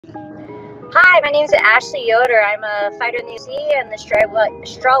Hi, my name is Ashley Yoder. I'm a fighter in the UFC and the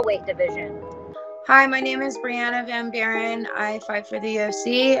strawweight division. Hi, my name is Brianna Van Buren. I fight for the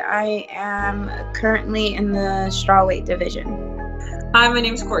UFC. I am currently in the strawweight division. Hi, my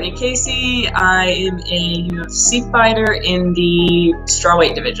name is Cortney Casey. I am a UFC fighter in the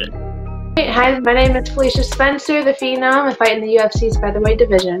strawweight division. Hi, my name is Felicia Spencer, the Phenom. I fight in the UFC's featherweight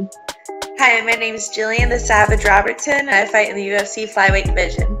division. Hi, my name is Gillian the Savage Robertson. I fight in the UFC flyweight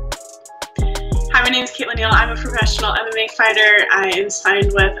division. Hi, my name is Kaytlin Neil. I'm a professional MMA fighter. I am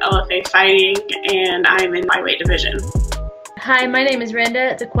signed with LFA Fighting, and I'm in the flyweight division. Hi, my name is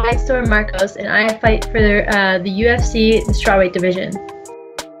Randa Markos, and I fight for the UFC the strawweight division.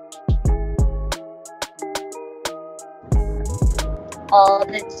 All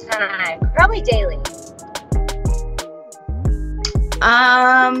the time, probably daily.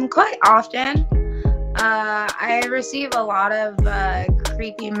 Quite often. I receive a lot of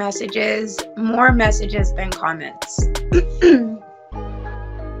creepy messages, more messages than comments.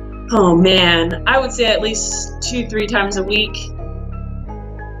 Oh man, I would say at least 2-3 times a week.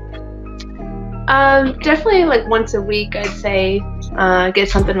 Definitely like once a week, I'd say. Get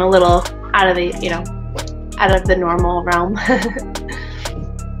something a little out of the, out of the normal realm.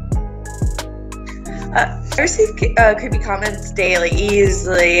 I receive creepy comments daily,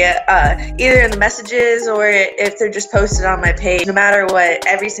 easily, either in the messages or if they're just posted on my page. No matter what,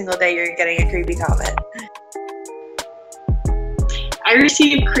 every single day you're getting a creepy comment. I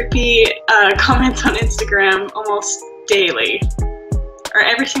receive creepy comments on Instagram almost daily. Or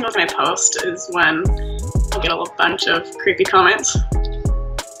every single time I post is when I'll get a bunch of creepy comments.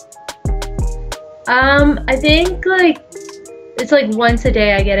 I think it's like once a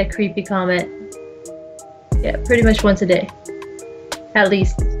day I get a creepy comment. Yeah, pretty much once a day, at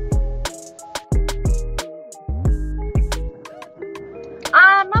least.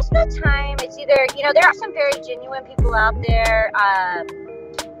 Most of the time, it's either, there are some very genuine people out there,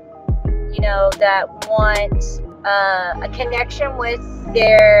 that want a connection with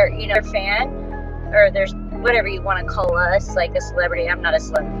their, their fan, or their, whatever you want to call us, like a celebrity. I'm not a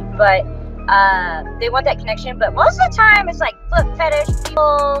celebrity, but they want that connection. But most of the time, it's like foot fetish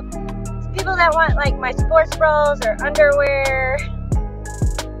people that want like my sports bras or underwear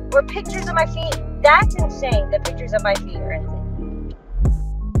or pictures of my feet. That's insane, the pictures of my feet or anything.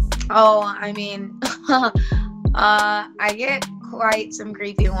 Oh, I mean, I get quite some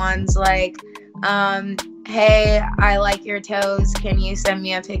creepy ones like, hey, I like your toes, can you send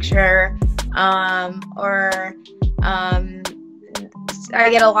me a picture? Or I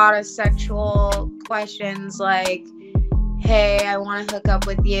get a lot of sexual questions like, hey, I want to hook up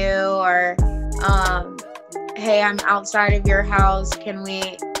with you, or hey, I'm outside of your house, can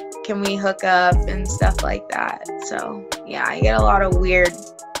we hook up, and stuff like that. So yeah, I get a lot of weird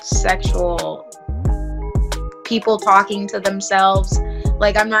sexual people talking to themselves.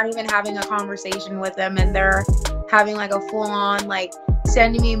 Like, I'm not even having a conversation with them and they're having like a full-on, like,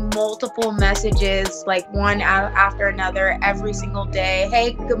 sending me multiple messages, like one after another every single day.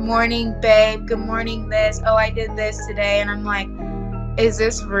 Hey, good morning, babe. Good morning, this. Oh, I did this today. And I'm like, is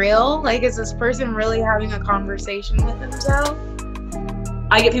this real? Like, is this person really having a conversation with himself?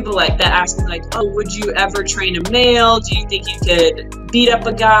 I get people like that asking like, oh, would you ever train a male? Do you think you could beat up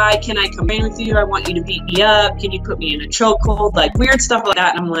a guy? Can I come in with you? I want you to beat me up. Can you put me in a chokehold? Like, weird stuff like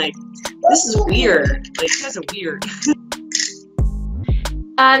that. And I'm like, this is weird. Like, you guys are weird.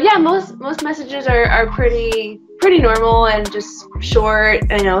 Yeah, most messages are pretty normal and just short.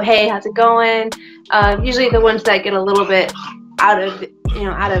 Hey, how's it going? Usually the ones that get a little bit out of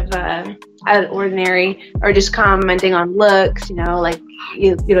ordinary, or just commenting on looks. Like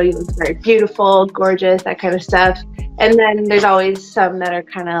you look very beautiful, gorgeous, that kind of stuff. And then there's always some that are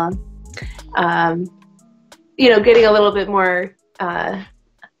kind of, getting a little bit more. I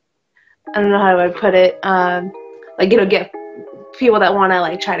don't know how I would put it. Get people that want to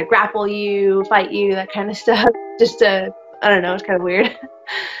like try to grapple you, fight you, that kind of stuff. Just I don't know, it's kind of weird.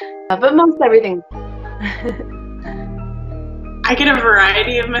 But most everything. I get a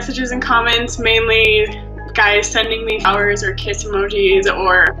variety of messages and comments, mainly guys sending me flowers or kiss emojis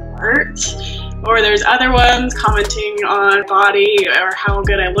or hearts. Or there's other ones commenting on body or how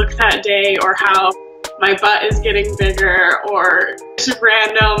good I look that day or how my butt is getting bigger, or just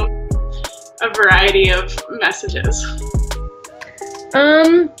random, a variety of messages.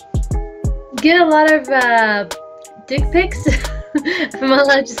 Get a lot of dick pics, if I'm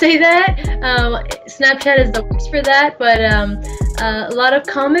allowed to say that. Snapchat is the worst for that, but a lot of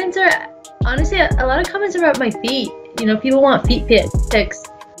comments are, honestly, a lot of comments are about my feet. People want feet pics.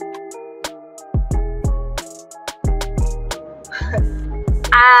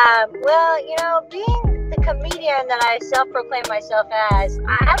 Well, you know, being the comedian that I self-proclaim myself as,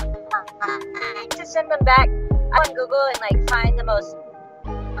 I like to send them back on Google and like find the most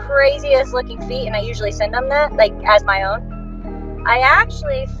craziest looking feet, and I usually send them that like as my own. I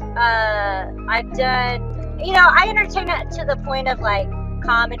actually, I've done, you know, I entertain it to the point of like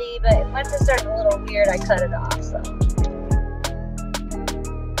comedy, but once it starts a little weird, I cut it off. So.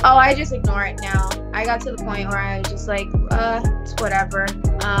 Oh, I just ignore it now. I got to the point where I was just like, it's whatever.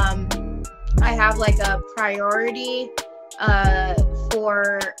 I have like a priority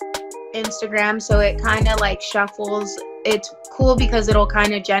for Instagram, so it kind of like shuffles. It's cool because it'll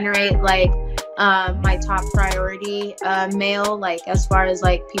kind of generate like my top priority mail, like as far as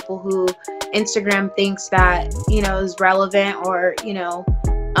like people who Instagram thinks that, you know, is relevant, or, you know,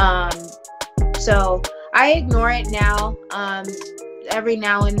 so I ignore it now. Every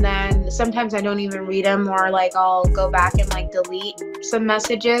now and then, sometimes I don't even read them, or like I'll go back and like delete some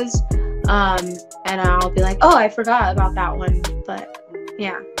messages, and I'll be like, oh, I forgot about that one. But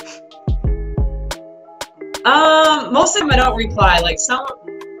yeah. Most of them I don't reply. Like some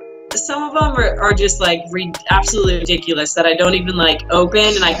of them are just like absolutely ridiculous that I don't even like open,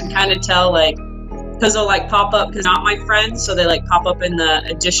 and I can kind of tell like, because they'll like pop up because not my friends, so they like pop up in the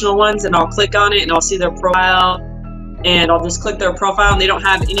additional ones, and I'll click on it and I'll see their profile. And I'll just click their profile, and they don't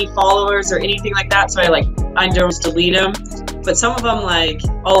have any followers or anything like that, so I just delete them. But some of them, like,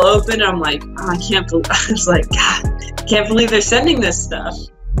 I'll open and I'm like, oh, I can't believe, I was like, God, can't believe they're sending this stuff.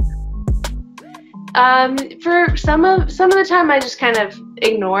 For some of the time, I just kind of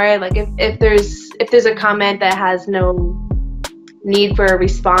ignore it. Like if there's a comment that has no need for a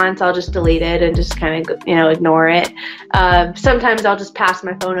response, I'll just delete it and just kind of, you know, ignore it. Sometimes I'll just pass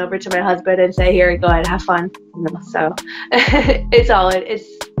my phone over to my husband and say, here, go ahead, have fun. You know, so it's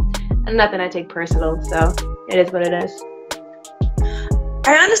nothing I take personal, so it is what it is.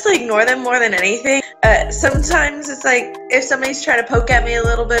 I honestly ignore them more than anything. Sometimes it's like if somebody's trying to poke at me a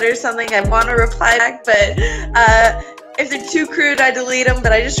little bit or something, I want to reply back, but if they're too crude, I delete them,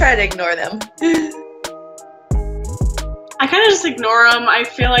 but I just try to ignore them. I kind of just ignore them. I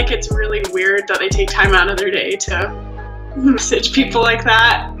feel like it's really weird that they take time out of their day to message people like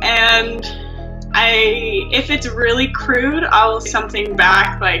that. And if it's really crude, I'll say something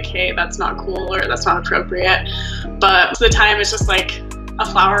back like, hey, that's not cool, or that's not appropriate. But most of the time it's just like a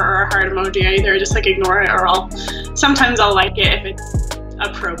flower or a heart emoji. I either just like ignore it, or sometimes I'll like it if it's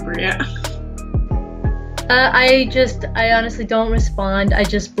appropriate. I honestly don't respond. I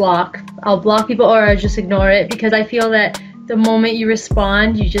just block. I'll block people, or I just ignore it, because I feel that the moment you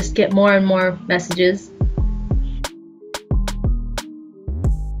respond, you just get more and more messages.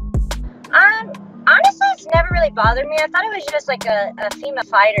 Honestly, it's never really bothered me. I thought it was just like a female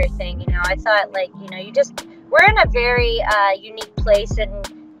fighter thing, you know. I thought, like, you know, we're in a very unique place in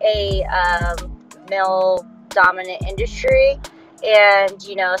a male-dominant industry, and,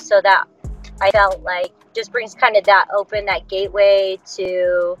 you know, so that I felt like just brings kind of that gateway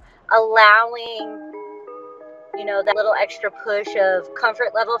to allowing, you know, that little extra push of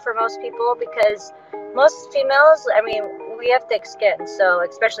comfort level for most people, because most females, I mean, we have thick skin, so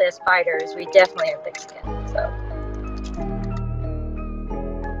especially as fighters, we definitely have thick skin, so.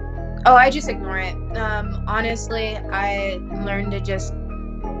 Oh, I just ignore it. Honestly, I learned to just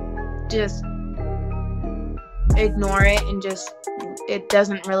ignore it, and it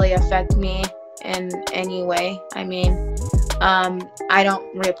doesn't really affect me in any way. I mean, I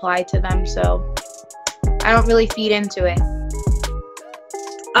don't reply to them, so I don't really feed into it.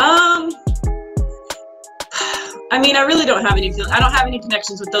 I mean, I really don't have any I don't have any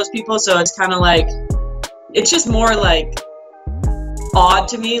connections with those people, so it's kind of like, it's just more like odd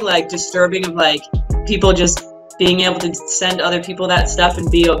to me, like disturbing, of like people just being able to send other people that stuff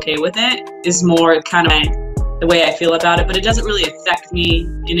and be okay with it is more kind of the way I feel about it. But it doesn't really affect me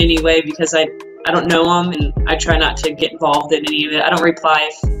in any way, because I don't know them, and I try not to get involved in any of it. I don't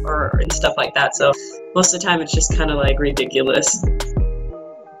reply and stuff like that, so most of the time it's just kind of like ridiculous.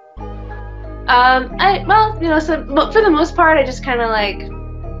 Well, you know, so for the most part, I just kind of like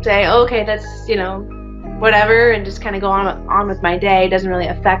say, oh, okay, that's, you know, whatever, and just kind of go on with my day. It doesn't really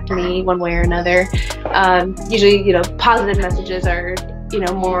affect me one way or another. Usually, you know, positive messages are, you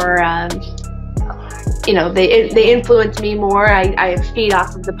know, more, you know, they influence me more. I feed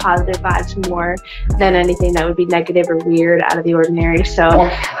off of the positive vibes more than anything that would be negative or weird out of the ordinary. So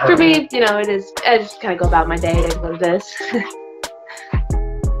for me, you know, I just kind of go about my day. It is what it is.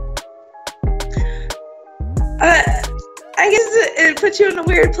 I guess it puts you in a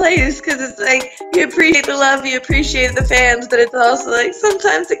weird place, because it's like you appreciate the love, you appreciate the fans, but it's also like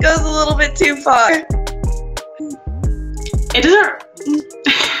sometimes it goes a little bit too far. It doesn't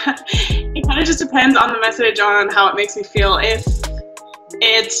It kind of just depends on the message, on how it makes me feel. If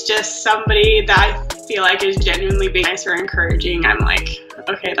it's just somebody that I feel like is genuinely being nice or encouraging, I'm like,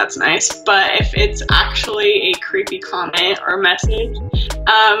 okay, that's nice. But if it's actually a creepy comment or message,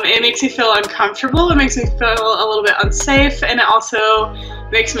 it makes me feel uncomfortable. It makes me feel a little bit unsafe, and it also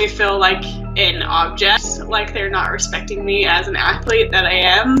makes me feel like an object, like they're not respecting me as an athlete that I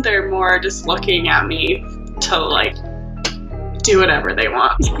am. They're more just looking at me to like do whatever they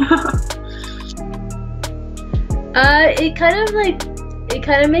want. It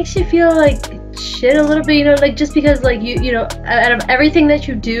kind of makes you feel like shit a little bit, you know, like just because like you know, out of everything that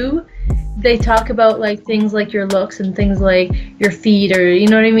you do, they talk about like things like your looks and things like your feet, or you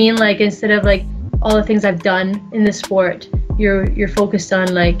know what I mean, like instead of like all the things I've done in the sport, you're focused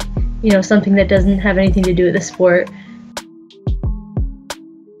on like, you know, something that doesn't have anything to do with the sport.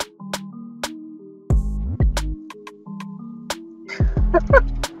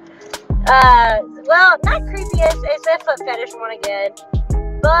 Well, not creepy as a foot fetish one again,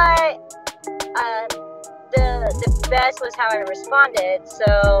 but the best was how I responded.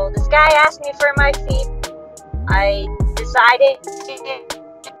 So this guy asked me for my feet. I decided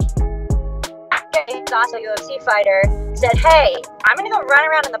he's also a UFC fighter, said, hey, I'm gonna go run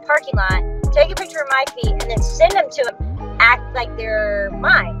around in the parking lot, take a picture of my feet, and then send them to him, act like they're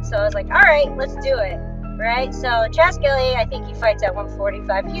mine. So I was like, all right, let's do it. Right? So Chas Gilly, I think he fights at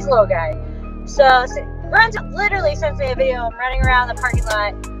 145. He's a little guy. So runs, literally sends me a video. I'm running around the parking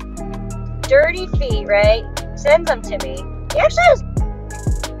lot, dirty feet, right? Sends them to me. He actually has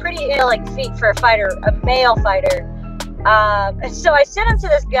pretty like feet for a fighter, a male fighter. And so I sent him to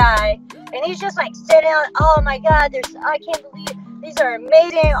this guy, and he's just like sitting on, oh my God, I can't believe these are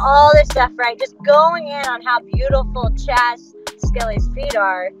amazing, all this stuff, right? Just going in on how beautiful Chas Gilly's feet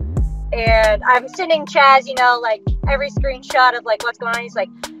are. And I'm sending Chaz, you know, like every screenshot of like what's going on. He's like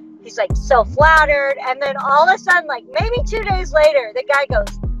so flattered. And then all of a sudden, like maybe 2 days later, the guy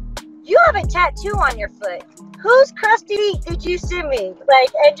goes, you have a tattoo on your foot. Whose crusty feet did you send me?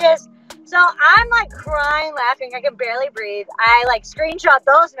 Like, and just, so I'm like crying, laughing. I can barely breathe. I like screenshot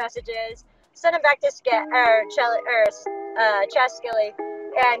those messages, send them back to Chas Gilly.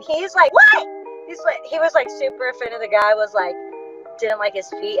 And he's like, what? He was like super offended. The guy was like, didn't like his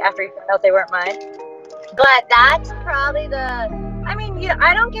feet after he found out they weren't mine. But that's probably I mean,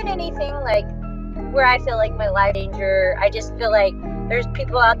 I don't get anything like where I feel like my life danger. I just feel like there's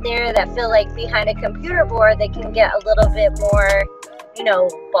people out there that feel like behind a computer board they can get a little bit more, you know,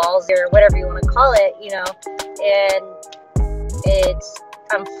 ballsy or whatever you want to call it, you know. And it's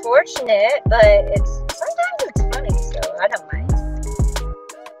unfortunate, but sometimes it's funny, so I don't mind.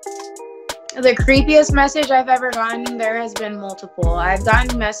 The creepiest message I've ever gotten, there has been multiple. I've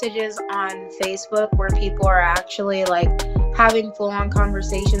gotten messages on Facebook where people are actually like having full-on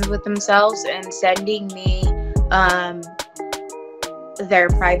conversations with themselves and sending me their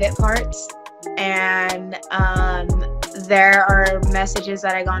private parts. And there are messages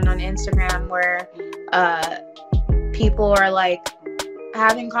that I gotten on Instagram where people are like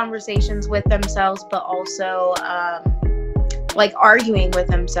having conversations with themselves, but also like arguing with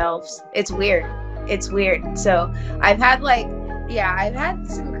themselves. It's weird. So I've had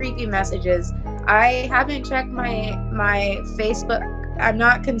some creepy messages. I haven't checked my Facebook. I'm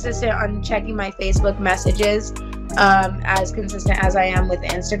not consistent on checking my Facebook messages as consistent as I am with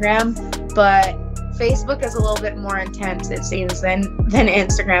Instagram, but Facebook is a little bit more intense, it seems, than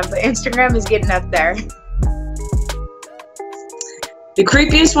Instagram, but Instagram is getting up there. The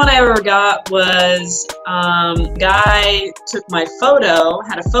creepiest one I ever got was guy took my photo,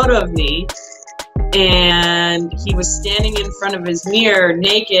 had a photo of me, and he was standing in front of his mirror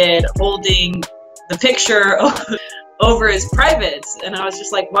naked, holding the picture over his privates. And I was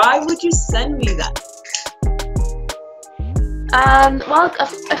just like, why would you send me that? Well,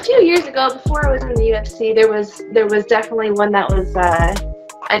 a few years ago, before I was in the UFC, there was definitely one that was,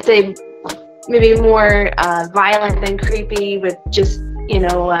 I'd say, maybe more violent than creepy, with just, you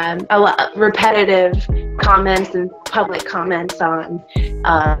know, a lot repetitive comments and public comments on,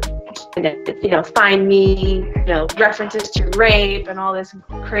 you know, find me, you know, references to rape and all this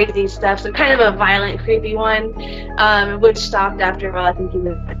crazy stuff. So kind of a violent, creepy one, which stopped after a while. I think he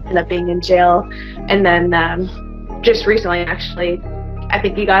ended up being in jail, and then just recently, actually, I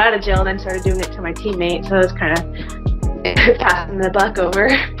think he got out of jail and then started doing it to my teammate. So it was kind of passing the buck over,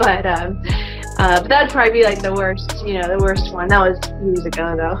 but that'd probably be like the worst one. That was years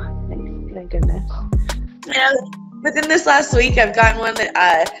ago, though. Thank goodness. Yeah, within this last week, I've gotten one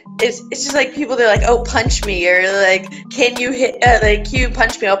that it's just like people. They're like, "Oh, punch me," or like, "Can you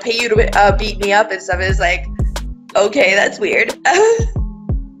punch me? I'll pay you to beat me up and stuff." It's like, Okay, that's weird.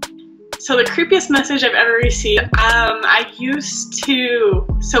 So the creepiest message I've ever received,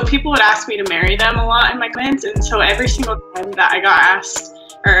 so people would ask me to marry them a lot in my comments, and so every single time that I got asked,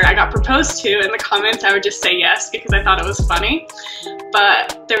 or I got proposed to in the comments, I would just say yes because I thought it was funny.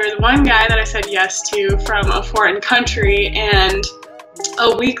 But there was one guy that I said yes to from a foreign country, and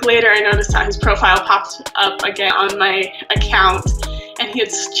a week later I noticed that his profile popped up again on my account, and he had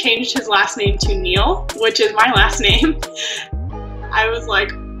changed his last name to Neil, which is my last name. I was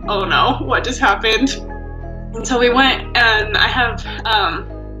like, oh no, what just happened? And so we went, and I have,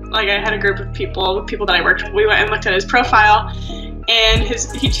 I had a group of people that I worked with. We went and looked at his profile, and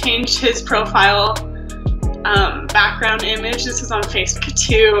he changed his profile background image, this is on Facebook,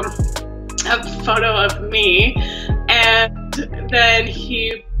 to a photo of me, and then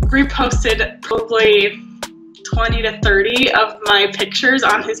he reposted probably 20 to 30 of my pictures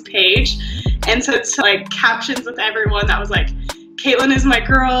on his page, and so it's like captions with everyone that was like, Kaytlin is my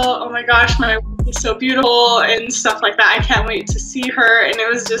girl, oh my gosh, my wife is so beautiful, and stuff like that. I can't wait to see her. And it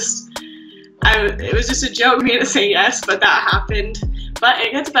was just a joke for me to say yes, but that happened. But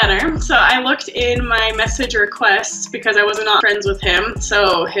it gets better. So I looked in my message requests because I was not friends with him,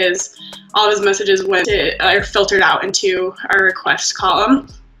 so all of his messages are filtered out into our request column.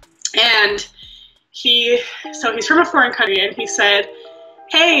 And he's from a foreign country, and he said,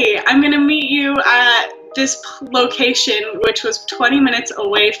 hey, I'm gonna meet you at this location, which was 20 minutes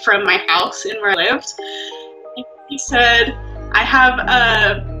away from my house and where I lived. He said, I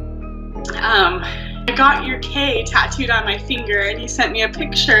got your K tattooed on my finger, and he sent me a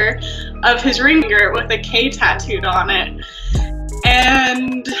picture of his ring finger with a K tattooed on it.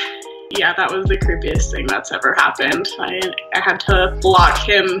 And yeah, that was the creepiest thing that's ever happened. I had to block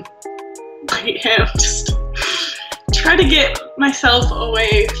him, just try to get myself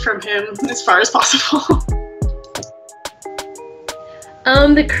away from him as far as possible.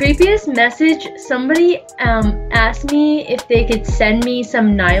 The creepiest message, somebody asked me if they could send me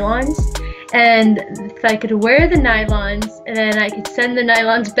some nylons, and if I could wear the nylons and then I could send the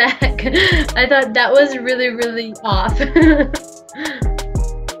nylons back. I thought that was really, really off.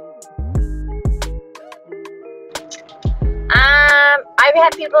 I've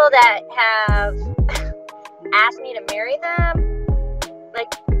had people that have asked me to marry them,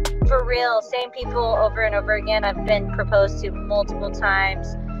 like for real, same people over and over again. I've been proposed to multiple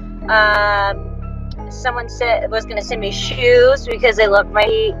times. Someone was going to send me shoes because they loved my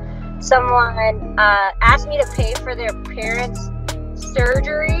feet. Someone asked me to pay for their parents'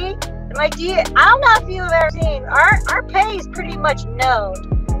 surgery. I'm like, I don't know if you've ever seen, our pay is pretty much known.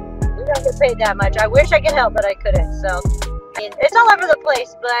 We don't get paid that much. I wish I could help, but I couldn't. So, I mean, it's all over the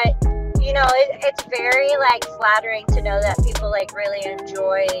place, but you know, it's very like flattering to know that people like really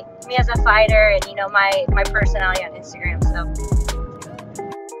enjoy me as a fighter, and you know, my personality on Instagram. So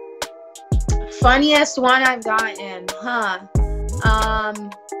funniest one I've gotten,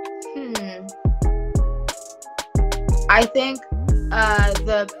 I think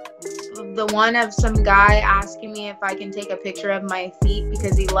the one of some guy asking me if I can take a picture of my feet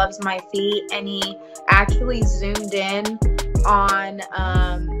because he loves my feet, and he actually zoomed in on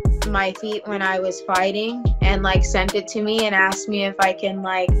my feet when I was fighting and like sent it to me and asked me if I can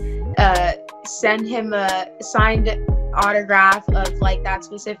like send him a signed autograph of like that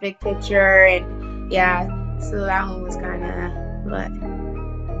specific picture. And yeah, so that one was kind of, but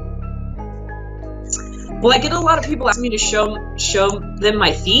well, I get a lot of people asking me to show them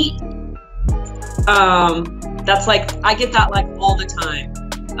my feet. That's like, I get that like all the time.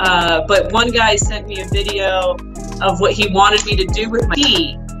 But one guy sent me a video of what he wanted me to do with my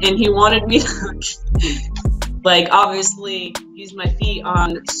feet, and he wanted me to like obviously use my feet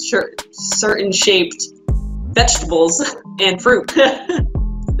on certain shaped vegetables and fruit.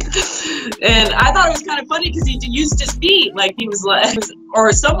 And I thought it was kind of funny because he used his feet, like he was like,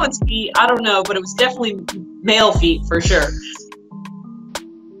 or someone's feet, I don't know, but it was definitely male feet for sure.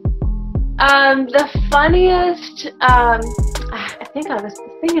 The funniest, I think I was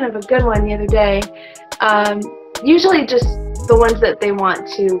thinking of a good one the other day. Usually just the ones that they want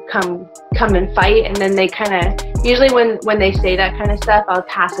to come and fight, and then they kind of, usually when they say that kind of stuff, I'll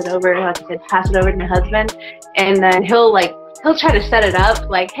pass it over, like I said, pass it over to my husband, and then he'll try to set it up,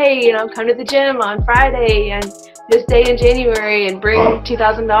 like, hey, you know, come to the gym on Friday and this day in January and bring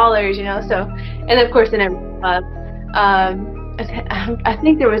 $2,000, you know, so, and of course, then I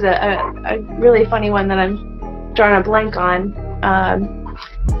think there was a really funny one that I'm drawing a blank on.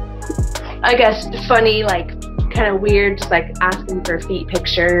 I guess funny, like, kind of weird, just like asking for feet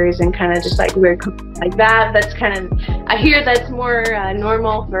pictures and kind of just like weird like that. That's kind of, I hear that's more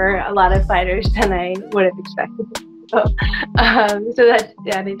normal for a lot of fighters than I would have expected. So that,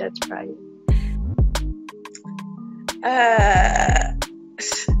 yeah, I think that's probably.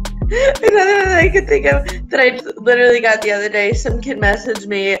 Another one I could think of that I literally got the other day, some kid messaged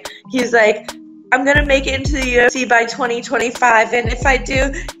me. He's like, I'm going to make it into the UFC by 2025, and if I do,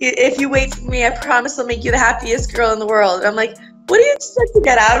 if you wait for me, I promise I'll make you the happiest girl in the world. And I'm like, what do you expect to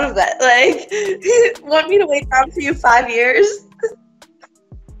get out of that? Like, you want me to wait around for you 5 years?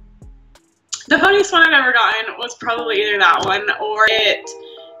 The funniest one I've ever gotten was probably either that one or it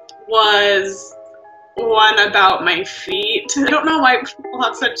was one about my feet. I don't know why people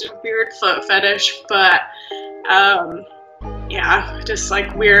have such a weird foot fetish, but yeah, just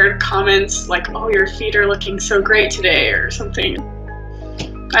like weird comments like, oh, your feet are looking so great today or something.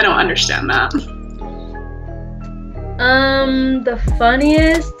 I don't understand that. The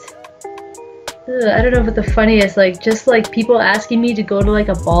funniest, I don't know if the funniest, like just like people asking me to go to like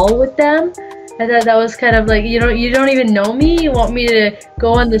a ball with them. I thought that was kind of like, you don't even know me, you want me to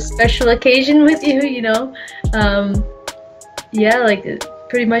go on this special occasion with you, you know? Yeah, like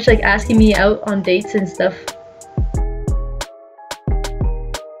pretty much like asking me out on dates and stuff.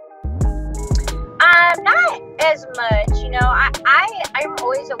 Not as much, you know. I'm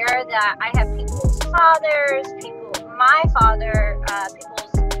always aware that I have people's fathers, my father,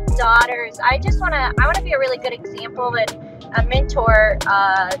 people's daughters. I want to be a really good example and a mentor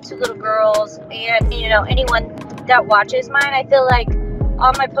to little girls, and you know, anyone that watches mine. I feel like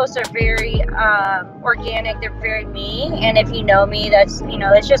all my posts are very organic. They're very me, and if you know me, that's, you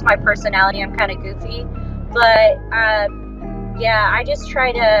know, it's just my personality. I'm kind of goofy, but yeah, I just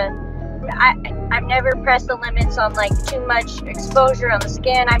try to. I've never pressed the limits on like too much exposure on the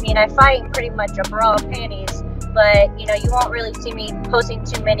skin. I mean, I fight in pretty much a bra and panties, but you know, you won't really see me posting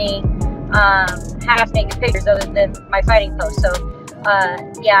too many half naked pictures other than my fighting posts. So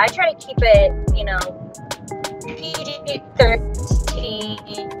yeah, I try to keep it, you know,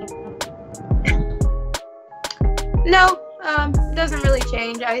 PG-13. No, doesn't really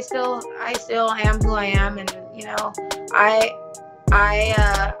change. I still am who I am, and you know, I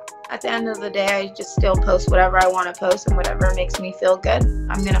at the end of the day, I just still post whatever I want to post, and whatever makes me feel good,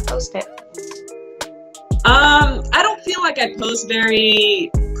 I'm gonna post it. I don't feel like I post very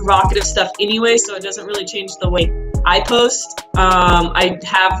provocative stuff anyway, so it doesn't really change the way I post. I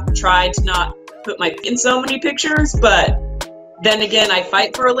have tried to not put my feet in so many pictures, but then again, I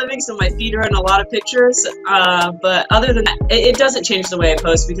fight for a living, so my feet are in a lot of pictures. But other than that, it doesn't change the way I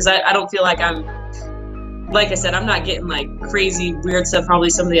post, because I don't feel like like I said, I'm not getting like crazy weird stuff probably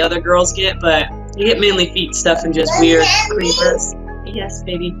some of the other girls get, but you get mainly feet stuff and just weird creepers. Yes,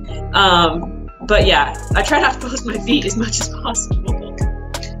 baby. But yeah, I try not to post my feet as much as possible.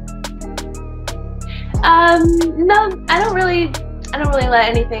 No, I don't really let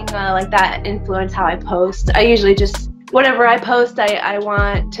anything like that influence how I post. I usually just, whatever I post, I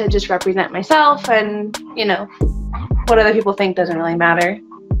want to just represent myself, and you know, what other people think doesn't really matter.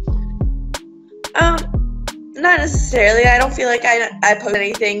 Not necessarily. I don't feel like I post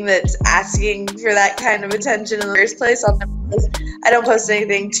anything that's asking for that kind of attention in the first place. I don't post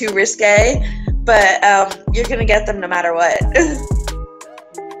anything too risque, but you're gonna get them no matter what.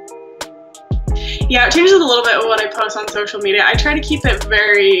 Yeah, it changes a little bit what I post on social media. I try to keep it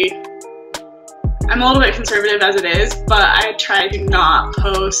I'm a little bit conservative as it is, but I try to not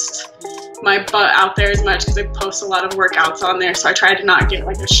post my butt out there as much, because I post a lot of workouts on there, so I try to not get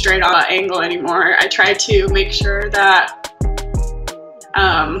like a straight on angle anymore. I try to make sure that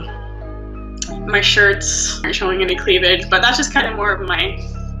my shirts aren't showing any cleavage, but that's just kind of more of my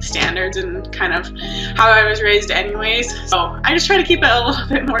standards and kind of how I was raised anyways. So I just try to keep it a little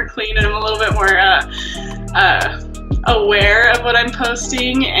bit more clean, and I'm a little bit more aware of what I'm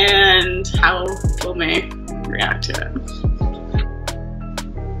posting and how people may react to it.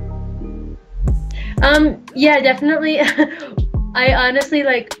 Yeah, definitely. I honestly,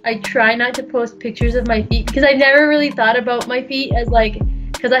 like, I try not to post pictures of my feet, because I never really thought about my feet as like,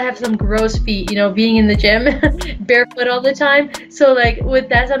 because I have some gross feet, you know, being in the gym barefoot all the time. So like with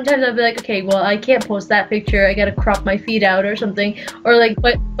that, sometimes I'll be like, okay, well, I can't post that picture, I gotta crop my feet out or something, or like,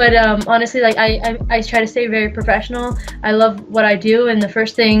 but honestly, like I try to stay very professional. I love what I do, and the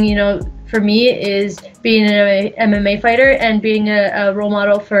first thing, you know, for me is being an MMA fighter and being a role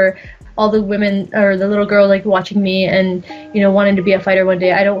model for all the women or the little girl like watching me and, you know, wanting to be a fighter one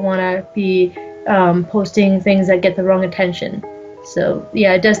day. I don't want to be posting things that get the wrong attention. So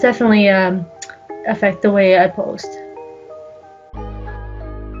yeah, it does definitely affect the way I post.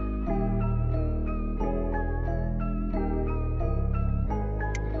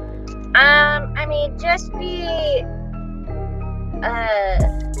 I mean, just be.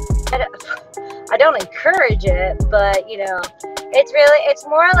 I don't encourage it, but you know, it's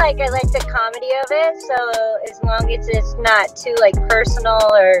more like I like the comedy of it. So as long as it's not too like personal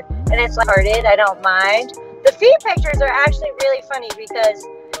and it's lighthearted, I don't mind. The feet pictures are actually really funny because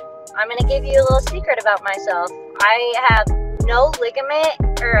I'm gonna give you a little secret about myself. I have no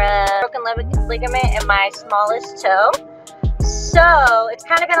ligament or a broken ligament in my smallest toe. So it's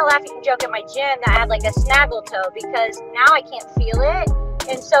kind of been a laughing joke at my gym that I had like a snaggle toe because now I can't feel it.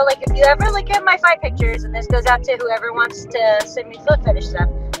 And so like if you ever look at my fight pictures, and this goes out to whoever wants to send me foot fetish stuff,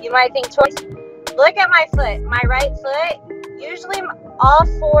 you might think twice. Look at my foot, my right foot. Usually all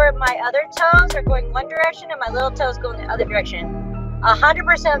 4 of my other toes are going one direction and my little toes going the other direction.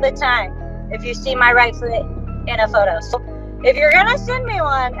 100% of the time if you see my right foot in a photo. So if you're gonna send me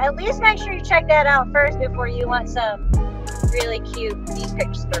one, at least make sure you check that out first before you want some really cute feet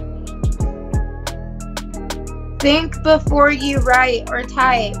pictures for me. Think before you write or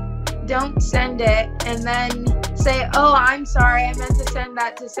type. Don't send it and then say, oh, I'm sorry, I meant to send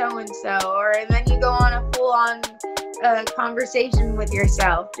that to so-and-so. Or then you go on a full-on conversation with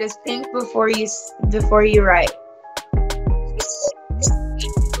yourself. Just think before you write.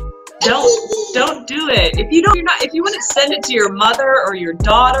 Don't do it. If you want to send it to your mother or your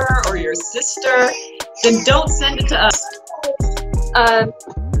daughter or your sister, then don't send it to us.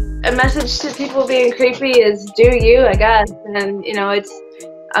 A message to people being creepy is do you, I guess. And you know, it's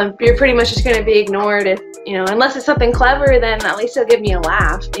you're pretty much just gonna be ignored if you know, unless it's something clever. Then at least it'll give me a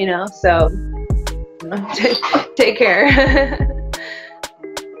laugh, you know. So take care.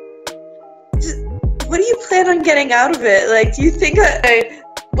 What do you plan on getting out of it? Like, do you think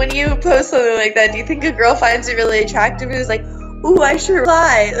when you post something like that, do you think a girl finds it really attractive and is like, ooh, I should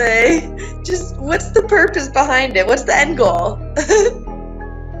reply? Like, just what's the purpose behind it? What's the end goal?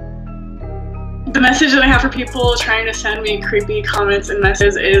 The message that I have for people trying to send me creepy comments and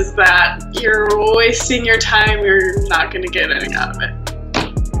messages is that you're wasting your time. You're not going to get anything out of it.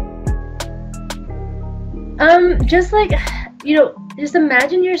 Just like, you know, just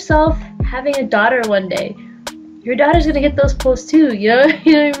imagine yourself having a daughter one day. Your daughter's gonna get those posts too, you know?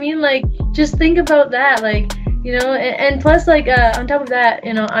 You know what I mean? Like, just think about that, like, you know, and plus, like, on top of that,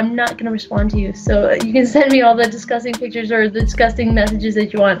 you know, I'm not gonna respond to you, so you can send me all the disgusting pictures or the disgusting messages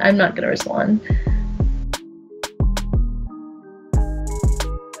that you want. I'm not gonna respond.